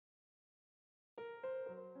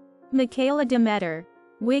Mikayla Demaiter.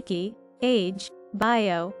 Wiki, age,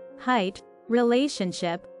 bio, height,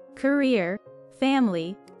 relationship, career,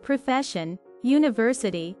 family, profession,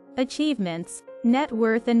 university, achievements, net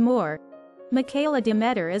worth and more. Mikayla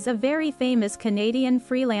Demaiter is a very famous Canadian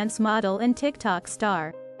freelance model and TikTok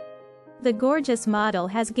star. The gorgeous model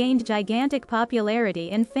has gained gigantic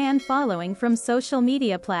popularity and fan following from social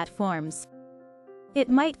media platforms. It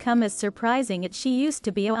might come as surprising that she used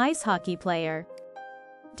to be an ice hockey player.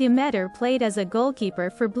 Demaiter played as a goalkeeper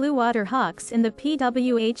for Blue Water Hawks in the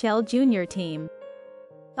PWHL junior team.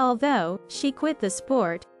 Although she quit the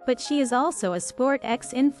sport, but she is also a Sport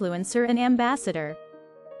X influencer and ambassador.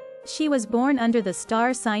 She was born under the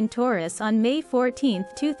star sign Taurus on May 14,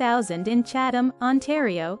 2000 in Chatham,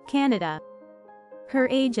 Ontario, Canada. Her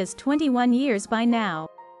age is 21 years by now.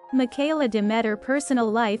 Mikayla Demaiter personal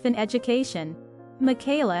life and education.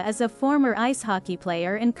 Mikayla is a former ice hockey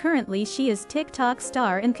player and currently she is TikTok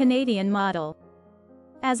star and Canadian model.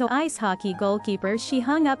 As an ice hockey goalkeeper, she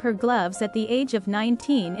hung up her gloves at the age of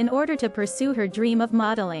 19 in order to pursue her dream of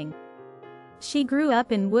modeling. She grew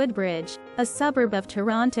up in Woodbridge, a suburb of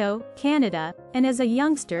Toronto, Canada, and as a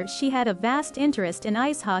youngster she had a vast interest in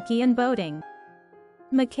ice hockey and boating.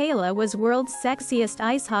 Mikayla was world's sexiest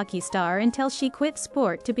ice hockey star until she quit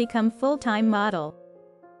sport to become full-time model.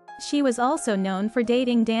 She was also known for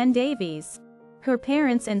dating Dan Davies. Her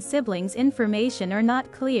parents and siblings' information are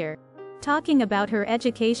not clear. Talking about her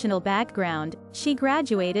educational background, she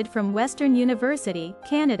graduated from Western University,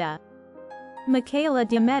 Canada. Mikayla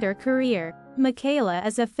Demaiter career. Mikayla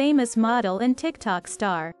is a famous model and TikTok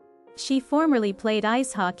star. She formerly played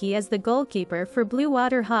ice hockey as the goalkeeper for Blue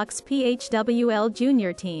Water Hawks PHWL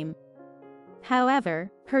junior team.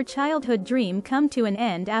 However, her childhood dream came to an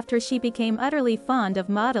end after she became utterly fond of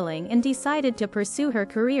modeling and decided to pursue her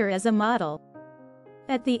career as a model.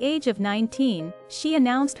 At the age of 19, she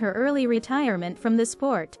announced her early retirement from the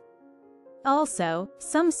sport. Also,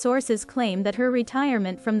 some sources claim that her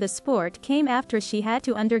retirement from the sport came after she had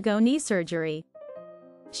to undergo knee surgery.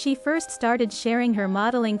 She first started sharing her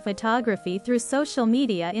modeling photography through social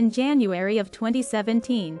media in January of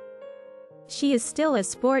 2017. She is still a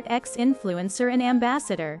Sport X influencer and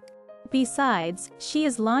ambassador. Besides, she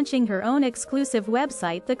is launching her own exclusive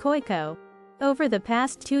website, The Koiko. Over the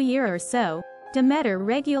past 2 years or so, Demaiter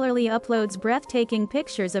regularly uploads breathtaking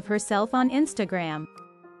pictures of herself on Instagram.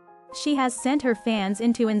 She has sent her fans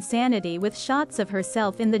into insanity with shots of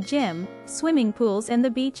herself in the gym, swimming pools and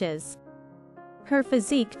the beaches. Her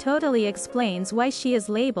physique totally explains why she is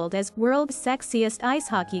labeled as world's sexiest ice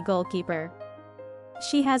hockey goalkeeper.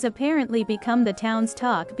 She has apparently become the town's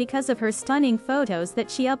talk because of her stunning photos that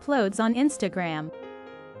she uploads on Instagram.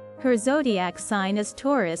 Her zodiac sign is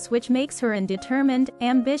Taurus, which makes her a determined,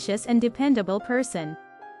 ambitious and dependable person.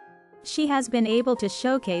 She has been able to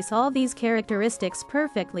showcase all these characteristics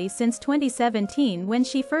perfectly since 2017 when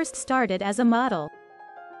she first started as a model.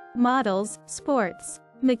 Models, sports.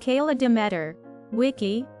 Mikayla Demaiter.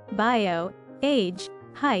 Wiki, bio, age,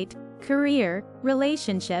 height, career,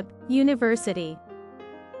 relationship, university.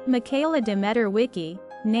 Mikayla Demaiter Wiki,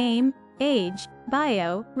 name, age,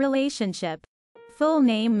 bio, relationship. Full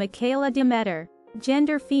name Mikayla Demaiter.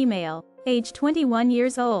 Gender female. Age 21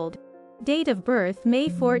 years old. Date of birth May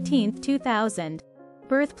 14, 2000.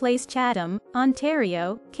 Birthplace Chatham,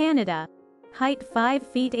 Ontario, Canada. Height 5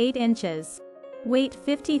 feet 8 inches. Weight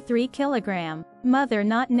 53 kg. Mother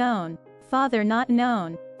not known. Father not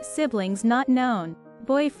known. Siblings not known.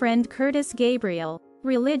 Boyfriend Curtis Gabriel.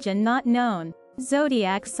 Religion not known.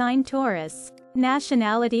 Zodiac sign Taurus.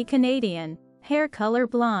 Nationality Canadian. Hair color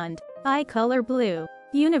blonde. Eye color blue.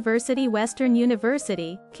 University Western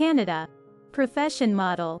University, Canada. Profession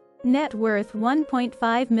model. Net worth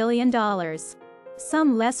 $1.5 million.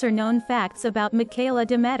 Some lesser-known facts about Mikayla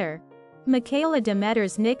Demaiter. Mikayla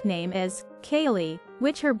Demaiter's nickname is Kaylee,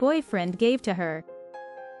 which her boyfriend gave to her.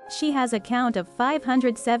 She has a count of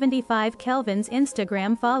 575 Kelvin's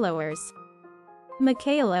Instagram followers.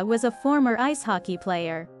 Mikayla was a former ice hockey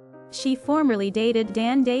player. She formerly dated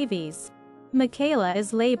Dan Davies. Mikayla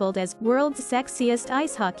is labeled as world's sexiest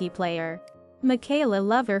ice hockey player. Mikayla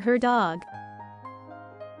loves her dog.